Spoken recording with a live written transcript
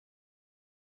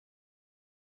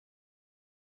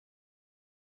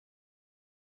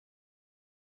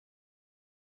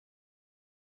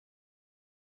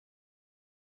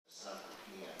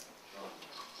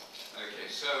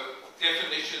so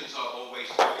definitions are always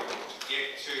difficult to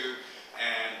get to,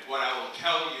 and what I will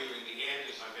tell you in the end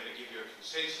is I'm going to give you a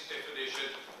consensus definition.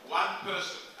 One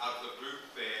person out of the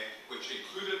group there, which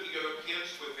included the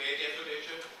Europeans with their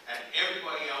definition, and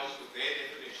everybody else with their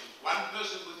definitions. One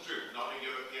person withdrew, not a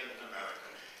European and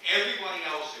American. Everybody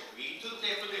else agreed to the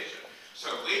definition. So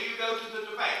when you go to the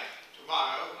debate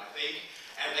tomorrow, I think,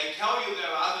 and they tell you there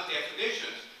are other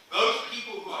definitions, those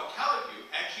people who are telling you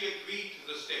actually agreed to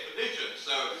this definition.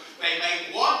 So they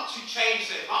may want to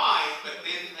change their mind, but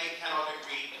then they cannot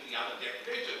agree to the other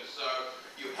definitions. So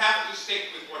you have to stick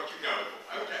with what you go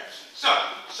for. Okay. So,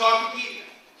 sarcopenia.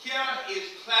 Here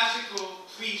is classical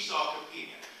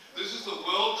pre-sarcopenia. This is the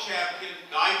world champion,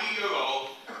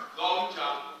 90-year-old, long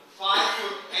jump, 5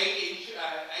 foot 8 inches.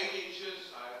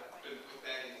 I didn't put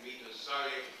that in meters,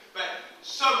 sorry. But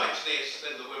so much less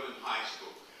than the women in high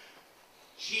school.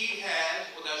 She has,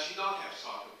 or does she not have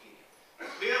sarcopenia?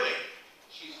 Clearly,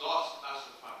 she's lost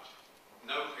muscle function.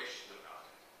 No question about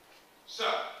it. So,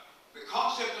 the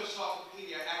concept of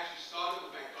sarcopenia actually started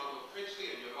with Macdonald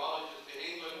Priestley, a neurologist in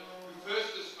England, who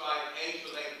first described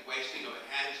age-related wasting of the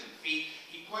hands and feet.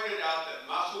 He pointed out that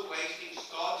muscle wasting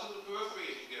starts in the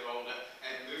periphery as you get older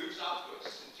and moves upwards,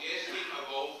 suggesting a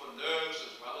role for nerves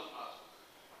as well as muscle.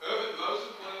 Irving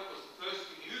Rosenberg was the first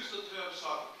to use the term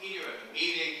sarcopenia at a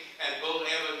meeting, and Bill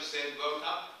Evans then wrote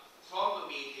up from the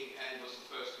meeting and was the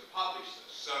first to publish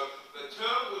this. So the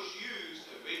term was used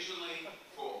originally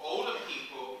for older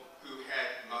people who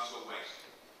had muscle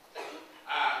wasting.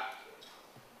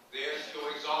 There's your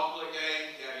example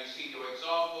again. Here you see your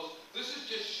examples. This is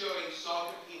just showing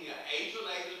sarcopenia,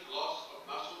 age-related loss of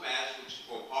muscle mass, which is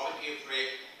called poverty of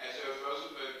Fred, as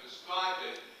Rosenberg described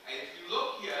it. And if you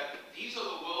look here, these are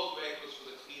the world records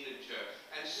for the clean and jerk.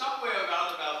 And somewhere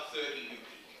around about 30 you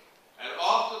peak. And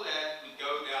after that, we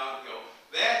go downhill.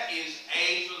 That is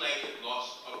age-related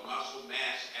loss of muscle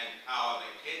mass and power.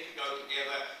 They tend to go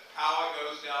together. Power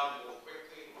goes down more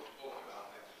quickly. We'll talk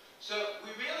about that. So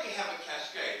we really have a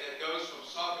cascade that goes from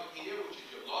sarcopenia, which is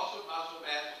your loss of muscle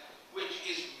mass, which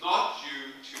is not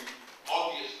due to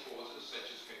obvious causes such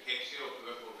as cachexia or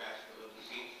peripheral vascular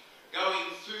disease, going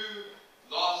through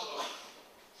loss of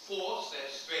force,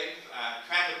 that's strength.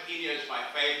 Cratopenia is my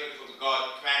favorite for the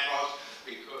god Kratos,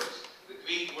 because the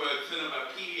Greek word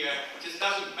thinopenia just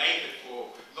doesn't make it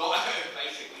for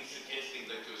basically suggesting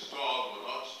that you're strong or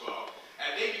not strong.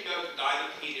 And then you go to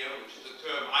dynapenia, which is a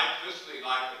term I personally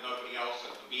like but nobody else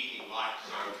at the meeting liked,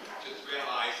 so just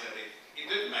realize that it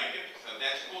didn't make it. So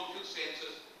that's called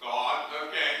consensus, gone,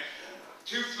 okay.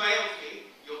 To frailty,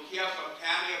 you'll hear from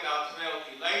Tammy about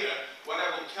frailty later. What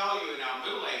I will tell you in our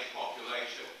middle-aged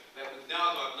population, that we've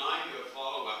now got 9-year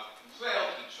follow-up,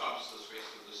 frailty trumps this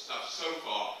rest of the stuff so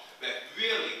far, that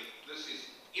really this is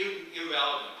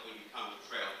irrelevant when you come to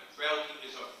frailty. Frailty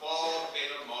is a far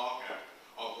better marker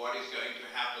of what is going to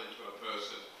happen to a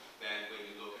person than when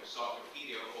you look at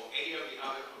sarcopenia or any of the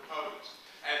other components.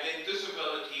 And then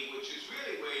disability, which is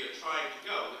really where you're trying to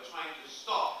go. We're trying to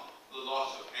stop the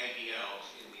loss of ADLs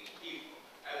in these people.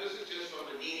 And this is just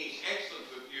from Manini's excellent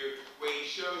review, where he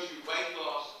shows you weight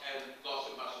loss and loss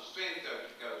of muscle strength don't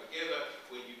go together.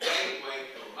 When you gain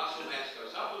weight, your muscle mass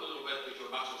goes up a little bit, but your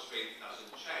muscle strength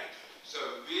doesn't change. So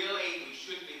really, we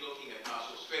should be looking at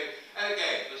muscle strength. And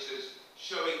again, this is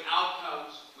showing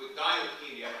outcomes with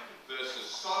dynapenia versus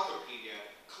sarcopenia.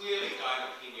 Clearly,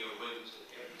 dynapenia wins at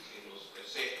every single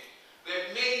setting. There are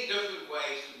many different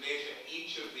ways to measure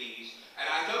each of these, and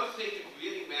I don't think it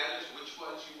really matters which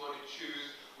ones you want to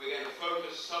choose. We're going to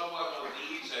focus somewhat on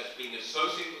these as being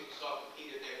associated with the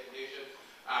sarcopenia definition.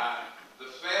 The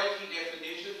frailty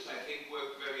definitions, I think,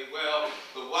 work very well.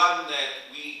 The one that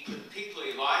we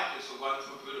particularly like is the one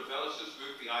from Bruno Vellis's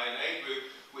group, the INA group,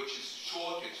 which is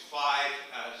short. It's 5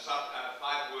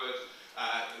 words,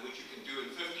 which you can do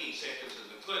in 15 seconds in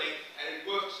the clinic, and it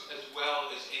works as well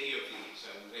as any of these.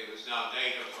 And there is now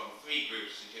data from 3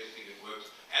 groups suggesting it works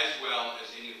as well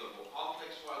as any of the more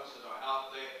complex ones that are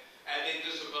out there. And then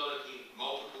disability,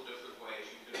 multiple different ways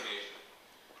you can measure.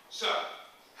 So,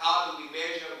 how do we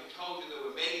measure? We told you there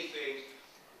were many things.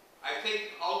 I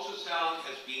think ultrasound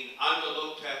has been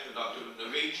underlooked at, and Dr.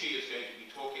 Narici is going to be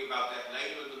talking about that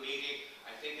later in the meeting.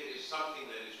 I think it is something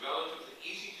that is relatively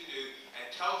easy to do and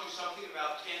tells you something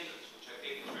about tendons, which I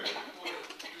think is very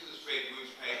important. This is Fred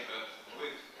Wu's paper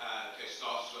with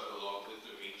testosterone along with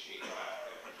Narici.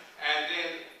 And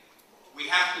then we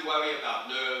have to worry about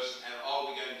nerves, and are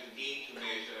we going to need to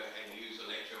measure and use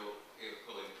electrical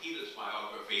impedance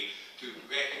myography to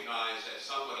recognize that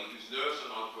somebody whose nerves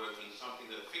are not working, something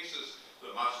that fixes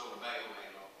the muscle may or may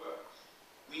not work.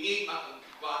 We need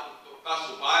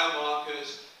muscle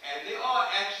biomarkers, and there are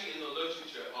actually in the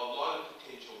literature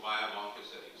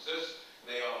exist.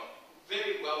 They are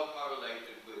very well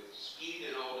correlated with speed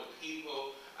in older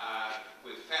people,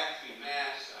 with fat-free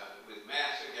mass, with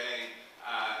mass again,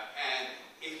 and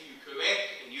if you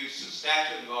correct and use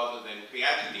cystatin rather than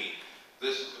creatinine,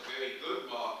 this is a very good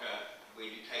marker when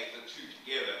you take the two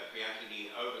together, creatinine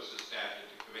over cystatin,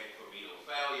 to correct for renal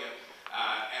failure,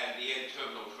 and the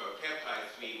N-terminal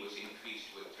propeptide 3 was increased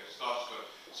with testosterone.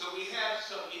 So we have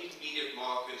some intermediate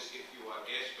markers if you are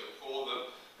desperate for them,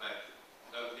 but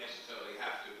don't necessarily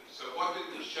have to be. So what did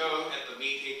we show at the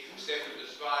meeting? Stefan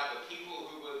described the people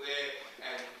who were there,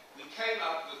 and we came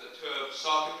up with the term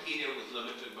sarcopenia with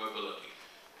limited mobility.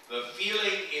 The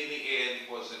feeling in the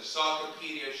end was that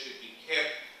sarcopenia should be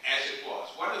kept as it was.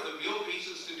 One of the real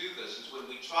reasons to do this is when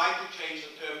we tried to change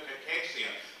the term cachexia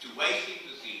to wasting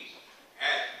disease,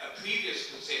 at a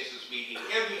previous consensus meeting,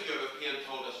 every European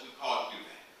told us we can't do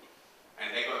that.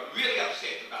 And they got really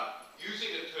upset about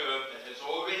using a term that has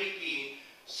already been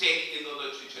set in the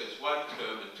literature as one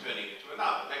term and turning it to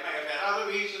another. They may have had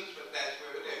other reasons, but that's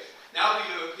where it is. Now the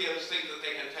Europeans think that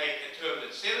they can take a term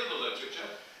that's set in the literature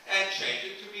and change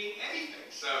it to mean anything.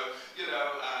 So, you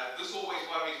know, this always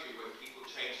worries me when people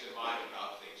change their mind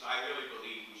about things. I really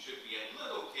believe we should be a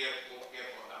little careful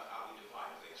about how we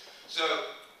define things. So,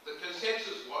 the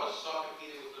consensus was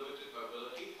sarcopenia with limited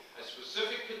mobility, a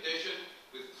specific condition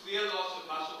with clear loss of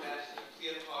muscle mass and a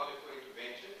clear target for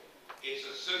intervention. It's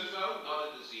a syndrome, not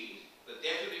a disease. The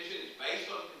definition is based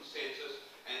on consensus,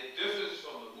 and it differs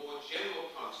from the more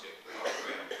general concept of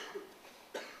prayer.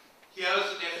 Here's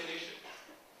the definition.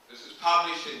 This is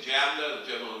published in JAMDA, the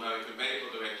Journal of American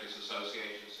Medical Directors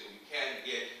Association, so you can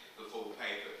get the full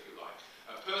paper if you like.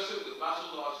 A person with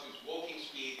muscle loss whose walking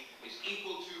speed is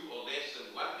equal to or less than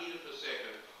 1 meter per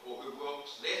second, or who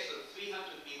walks less than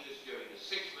 300 meters during a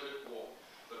 6-minute walk.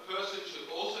 The person should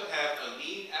also have a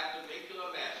lean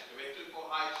appendicular mass, corrected for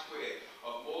height squared,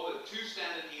 of more than 2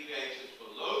 standard deviations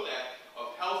below that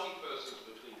of healthy persons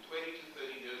between 20 to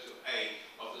 30 years of age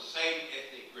of the same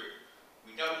ethnic group.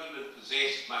 We don't even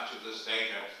possess much of this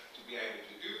data to be able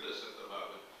to do this at the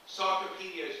moment.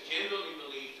 Sarcopenia is generally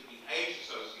believed to be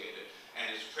age-associated,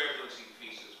 and its prevalence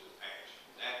increases with age.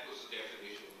 That was the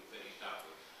definition we finished up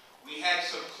with. We had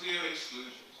some clear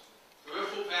exclusions.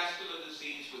 Peripheral vascular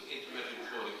disease with intermittent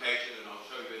claudication, and I'll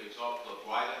show you an example of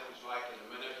why that was right in a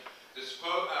minute.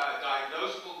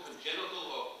 Diagnosable congenital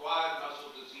or acquired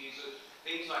muscle diseases,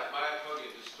 things like myocardial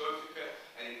dystrophica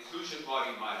and inclusion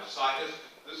body myositis.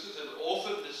 This is an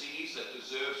orphan disease that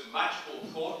deserves much more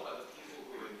thought by the people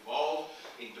who are involved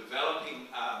in developing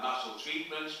muscle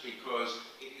treatments, because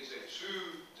it is a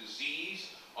true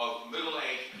disease of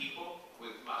middle-aged people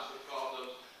with muscle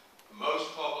problems, most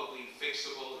probably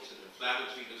fixable. It's an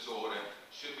inflammatory disorder,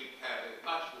 should be having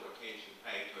much more attention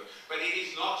paid to it. But it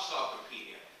is not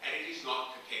sarcopenia, and it is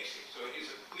not cachexia. So it is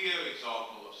a clear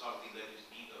example of something that is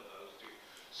neither of those two.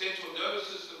 Central nervous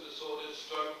system disorders,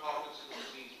 stroke, Parkinson's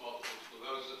disease, multiple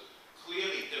sclerosis,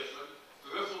 clearly different.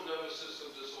 Peripheral nervous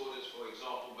system disorders, for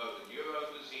example, motor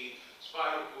neurone disease,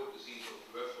 spinal cord disease, or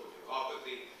peripheral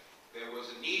neuropathy. There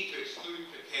was a need to exclude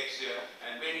cachexia,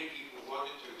 and many people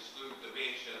wanted to exclude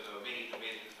dementia, though many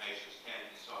dementia patients can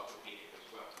be sarcopenic as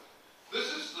well.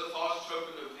 This is the fast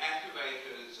troponin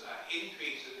activators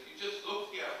increase, and if you just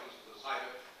look here, this is the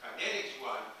cytokinetics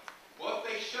one, what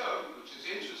they showed, which is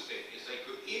interesting, is they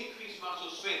could increase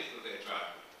muscle strength with their drug.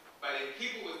 But in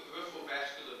people with peripheral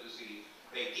vascular disease,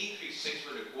 they decrease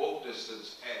 6-minute walk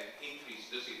distance and increase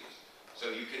dizziness.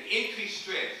 So you can increase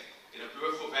strength in a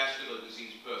peripheral vascular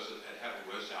disease person and have a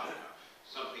worse outcome.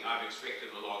 Something I've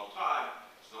expected a long time.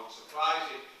 It's not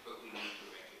surprising, but we need to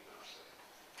recognize that.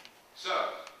 So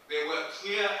there were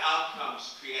clear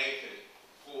outcomes created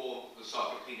for the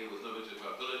sarcopenia with limited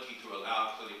mobility to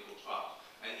allow clinical trials.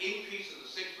 An increase in the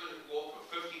 6-minute walk of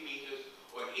 50 meters,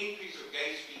 or an increase of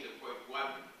gait speed of 0.1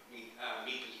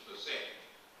 meters per second.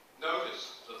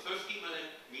 Notice the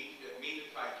 50-minute meter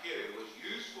criteria was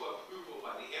used for approval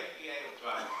by the FDA of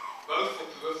drugs, both for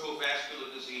peripheral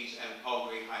vascular disease and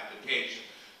pulmonary hypertension.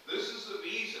 This is the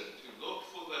reason to look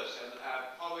for this, and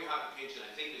pulmonary hypertension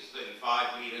I think is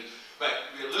 35 meters,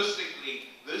 but realistically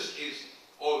this is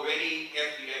already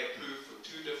FDA approved for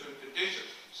 2 different conditions.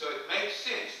 So it makes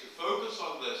sense to focus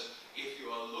on this if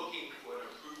you are looking for an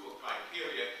approval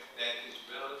criteria that is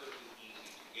relatively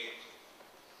easy to get to.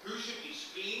 Who should be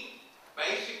screened?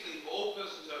 Basically all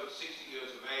persons over 60 years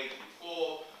of age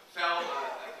before felt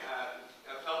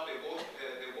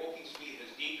their walking speed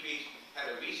has decreased, had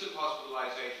a recent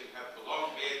hospitalization, have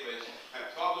prolonged bed rest,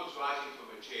 have problems rising from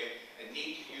a chair, and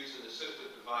need to use an assistive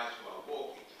device while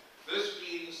walking. This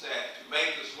means that to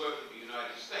make this work in the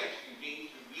United States, you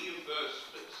need to reimburse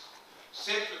this.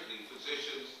 Separately,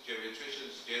 physicians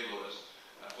geriatricians, generalists,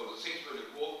 for the 6-minute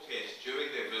walk test during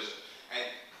their visit. And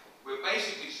we're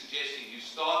basically suggesting you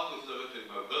start with limited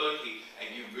mobility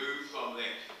and you move from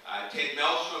there. Ted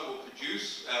Melstrom will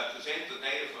present the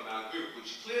data from our group,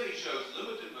 which clearly shows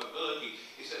limited mobility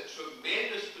is a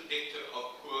tremendous predictor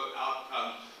of poor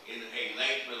outcomes in a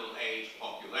late middle-aged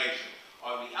population.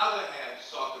 On the other hand,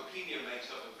 sarcopenia makes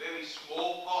up a very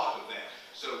small part of that.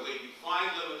 So when you find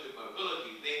limited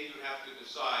mobility, then you have to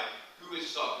decide who is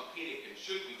sarcopenic and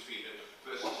should be treated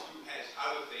versus who has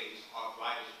other things,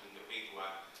 arthritis being a big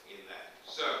one in that.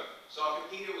 So,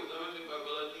 sarcopenia with limited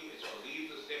mobility is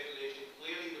believed this definition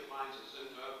clearly defines a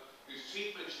syndrome whose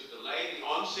treatment should delay the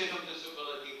onset of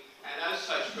disability and as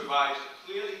such provides a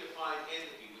clearly defined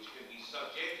entity which can be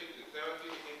subjected to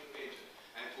therapeutic intervention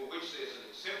and for which there's an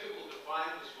acceptable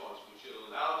defined response which should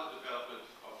allow the development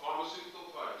of pharmaceutical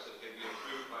products that can be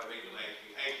approved by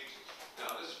regulatory agencies.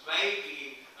 Now this may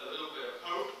be a little bit of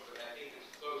hope, but I think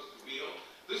it's close to real.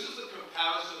 This is a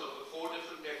comparison of the 4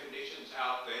 different definitions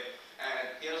out there,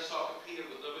 and here's sarcopenia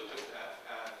with limited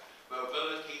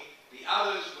mobility. The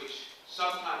others, which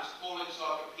sometimes call it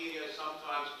sarcopenia,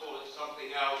 sometimes call it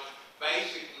something else,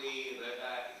 basically,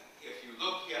 if you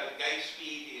look here, gait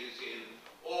speed is in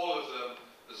all of them.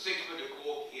 The 6-minute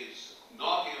walk is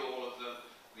not in all of them.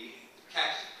 The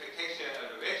Cachexia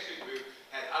group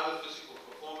had other physical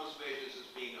performance measures as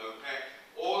being okay.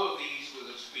 All of these with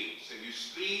a screen. So you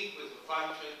screened with the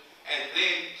function and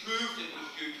then proved it was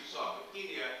due to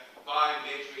sarcopenia by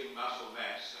measuring muscle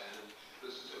mass. And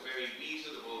this is a very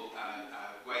reasonable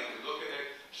way to look at it.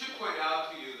 I should point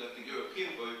out to you that the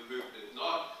European group did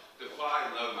not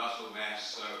define low muscle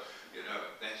mass, so you know,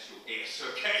 that's your guess,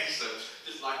 okay? So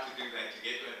just like to do that to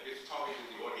get that. If Tommy to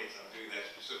the audience, I'm doing that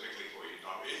specifically for you,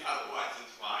 Tommy. Otherwise,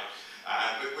 it's fine.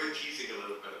 But we're teasing a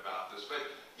little bit about this.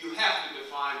 But you have to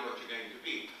define what you're going to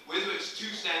be. Whether it's 2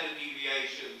 standard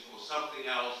deviations or something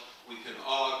else, we can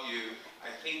argue.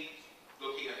 I think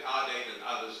looking at our data and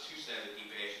others, 2 standard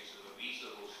deviations is a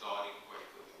reasonable starting point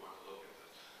when we want to look at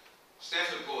this.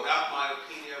 Stefan brought up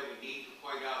myopenia. We need to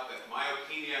point out that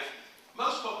myopenia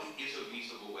most probably is a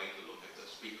reasonable way to look at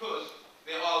this because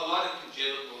there are a lot of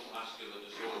congenital muscular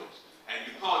disorders and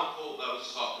you can't call those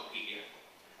sarcopenia.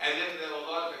 And then there are a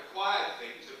lot of acquired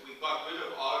things. If we got rid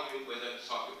of arguing whether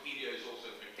sarcopenia is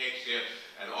also cachexia,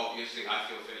 and obviously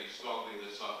I feel fairly strongly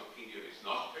that sarcopenia is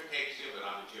not cachexia, but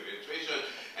I'm a geriatrician,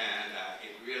 and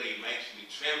it really makes me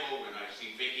tremble when I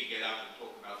see Vicky get up and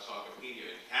talk about sarcopenia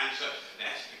and cancer.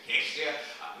 That's cachexia.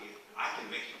 I mean, I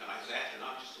can recognize that, and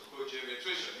I'm just a poor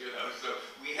geriatrician, you know. So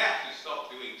we have to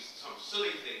stop doing some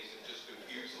silly things that just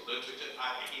confuse the literature.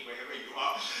 Hi, Vicky, wherever you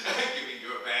are, giving you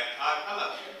a bad time. I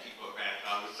love giving people a bad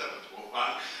time. It's so much more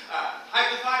fun.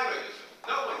 Hypothyroidism.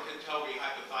 No one can tell me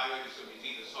hypothyroidism is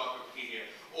either sarcopenia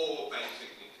or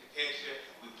basically cachexia.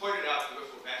 We pointed out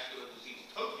peripheral vascular disease,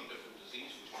 totally different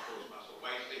disease, which causes muscle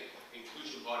wasting.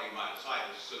 Inclusion body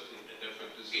myositis, certainly a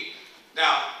different disease.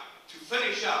 Now, to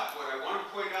finish up, what I want to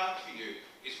point out to you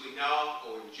is we now,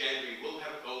 or in January, will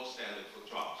have a gold standard for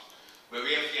trials.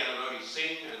 Maria Fianaroni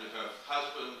Singh and her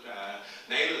husband,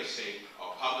 Nayland Singh,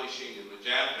 are publishing in the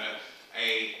JAMA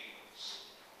a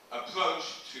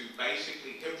approach to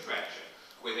basically hip fracture,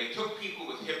 where they took people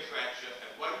with hip fracture,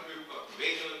 and one group got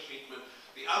regular treatment,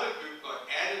 the other group got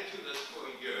added to this for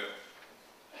a year,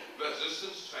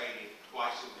 resistance training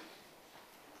twice a week.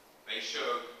 They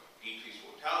showed decreased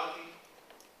mortality,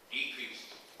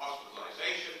 decreased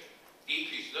hospitalization,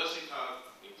 decreased nursing home,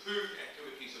 improved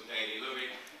activities of daily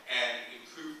living, and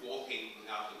improved walking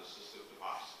without an assistive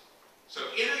device. So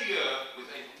in a year, with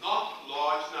a not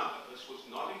large number, this was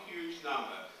not a huge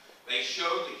number, they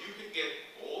showed that you could get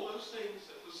all those things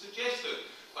that were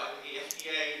suggested by the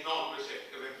FDA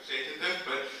non-representative,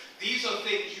 but these are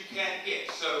things you can't get.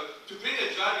 So to bring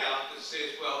a drug out that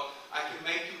says, well, I can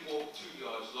make you walk 2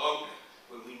 yards longer,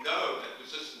 when we know that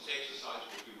resistance exercise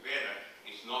will do better,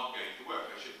 it's not going to work.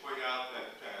 I should point out that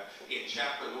in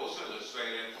Chapman, also in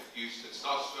Australia, used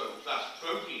testosterone plus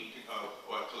protein to go,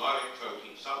 or a caloric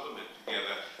protein supplement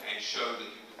together, and showed that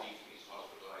you could decrease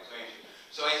hospitalization.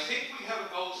 So I think we have a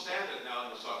gold standard now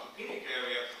in the sarcopenic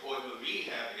area or in the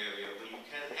rehab area where you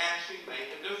can actually make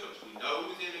a difference. We know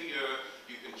within a year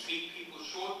you can treat people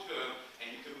short term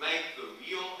and you can make the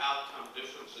real outcome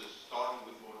differences starting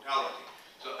with mortality.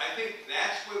 So I think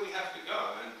that's where we have to go.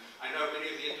 And I know many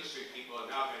of the industry people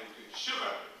are now going to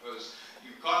shiver because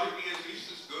you've got to be at least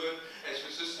as good as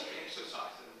resistant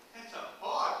exercise. And that's a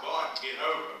hard bar to get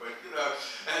over. But you know,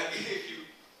 if you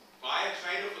buy a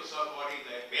trainer for somebody,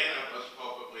 they're better most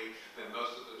probably than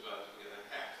most of the drugs we're going to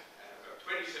have. And I've got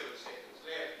 27 seconds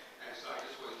left, and so I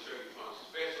just want to show you Francis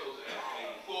Bessel's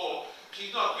at 84.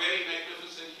 she's not very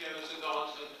magnificent here as a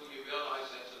dancer until you realize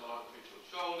that's an artificial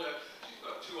shoulder. She's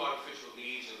got 2 artificial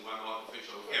knees and 1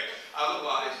 artificial hip.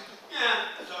 Otherwise,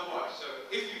 yeah, so what? So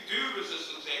if you do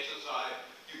resistance exercise,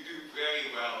 you do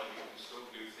very well and you can still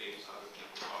do things other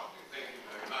people can't do. Thank you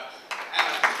very much.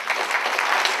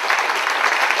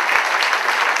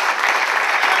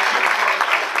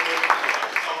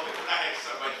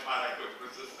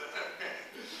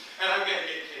 And I'm going to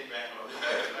get Ken back on.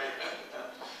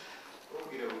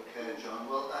 Okay, John.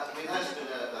 Well, I mean, that's been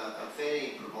a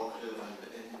very provocative and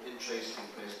interesting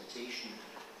presentation.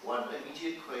 One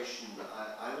immediate question that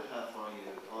I would have for you,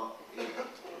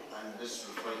 and this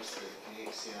reflects the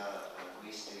Cachexia and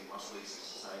wasting muscle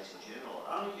exercise in general,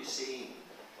 are you saying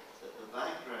that the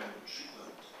background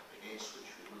treatment against which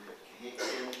we look at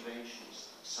Cachexia interventions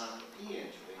and Sarcopenia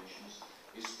interventions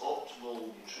is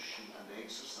optimal nutrition and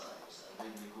exercise, and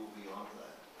then we go beyond that?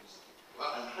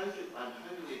 And how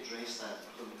do we address that in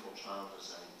clinical trial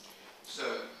design?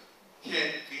 So,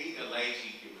 Ken, being a lazy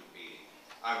human being,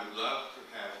 I would love to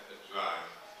have a drug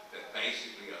that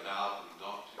basically allowed me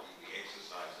not to do the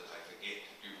exercise that I forget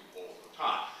to do all the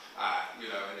time. You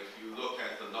know, and if you look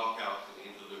at the knockout for the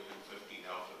interleukin-15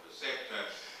 alpha receptor,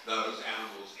 those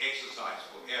animals exercise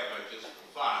forever just for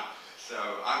fun. So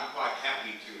I'm quite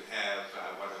happy to have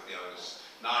one of those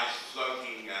nice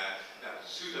floating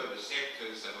pseudo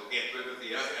receptors that will get rid of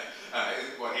the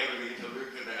whatever the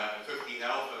interleukin-15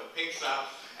 alpha picks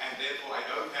up, and therefore I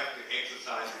don't have to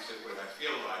exercise except when I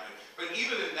feel like it. But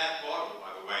even in that model, by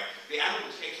the way, the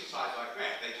animals exercise like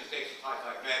that. They just exercise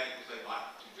like that because they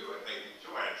like to do it. They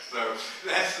enjoy it. So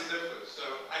that's the difference. So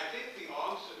I think the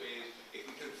answer is, if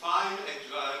we can find a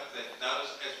drug that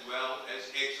does as well as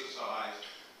exercise,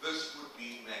 this would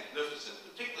be magnificent,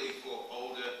 particularly for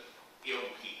older, ill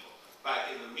people.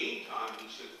 But in the meantime, we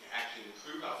should actually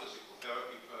improve our physical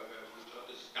therapy programs, which are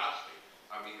disgusting.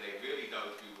 I mean, they really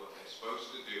don't do what they're supposed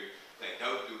to do. They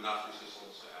don't do enough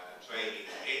resistance training.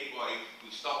 Anybody,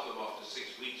 we stop them after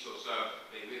 6 weeks or so,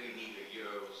 they really need a year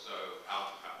or so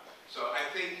outcome. So I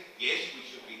think, yes, we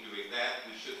should be doing that.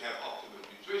 We should have optimum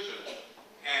nutrition.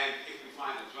 And if we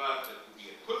find a drug that would be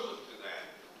equivalent to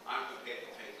that, I'm prepared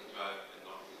to take the drug and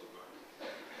not do the work.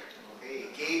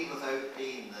 Okay, gain without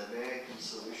pain, the American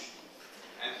solution.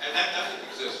 And that doesn't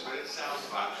exist, but it sounds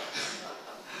fun.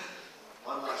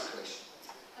 One last question.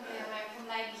 Okay, I'm from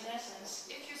Leibniz Essence.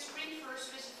 If you screen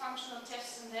first with a functional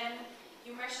test and then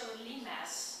you measure the lean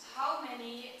mass, how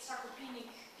many sarcopenic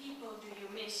people do you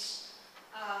miss?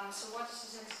 So what is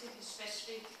the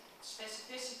sensitivity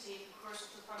specificity of course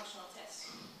of the functional test?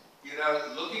 You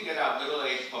know, looking at our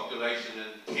middle-aged population,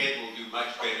 and Ted will do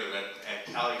much better at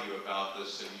telling you about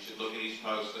this, and you should look at his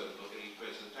poster and look at his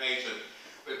presentation.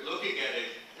 But looking at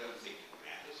it, I don't think it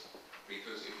matters,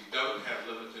 because if you don't have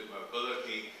limited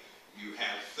mobility, you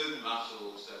have thin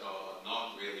muscles that are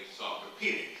not really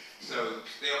sarcopenic. So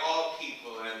there are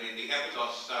people, and in the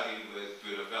Epidos study with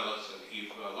Brunovellis and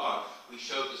Yves Roland, we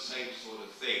showed the same sort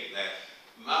of thing, that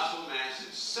muscle mass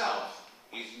itself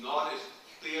is not as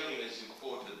clearly as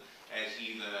important as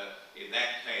either, in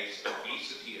that case,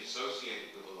 obesity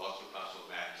associated with a loss of muscle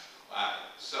mass.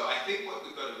 So I think what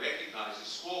we've got to recognize is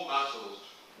small muscles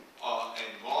are a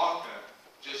marker,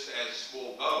 just as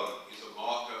small bone is a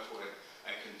marker for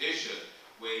a condition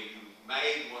where you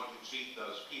may want to treat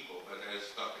those people. But as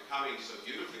Dr. Cummings so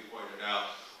beautifully pointed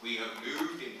out, we have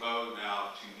moved in bone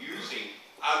now to using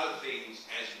other things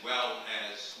as well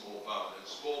as small bone. And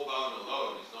small bone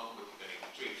alone is not what you're going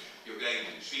to treat. You're going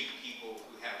to treat people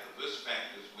who have the risk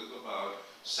factors with the bone.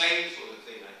 Same sort of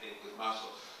thing, I think, with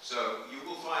muscle. So you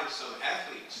will find some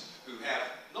athletes who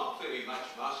have not very much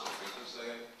muscle because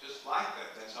they're just like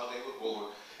that. That's how they were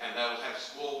born. And they'll have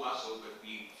small muscle but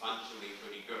be functionally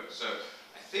pretty good. So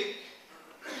I think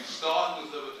you start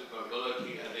with limited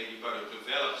mobility and then you've got to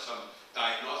develop some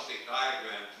diagnostic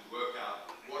diagram to work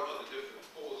out what are the different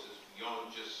causes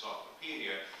beyond just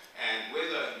sarcopenia, and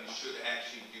whether you should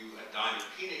actually do a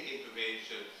dynapenic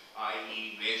intervention,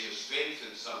 i.e. measure strength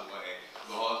in some way,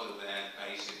 rather than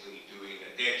basically doing a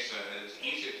DEXA. And it's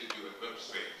easier to do a grip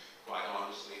strength, quite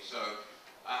honestly. So,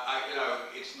 you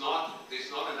know, there's not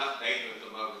enough data at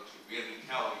the moment to really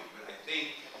tell you, but I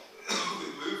think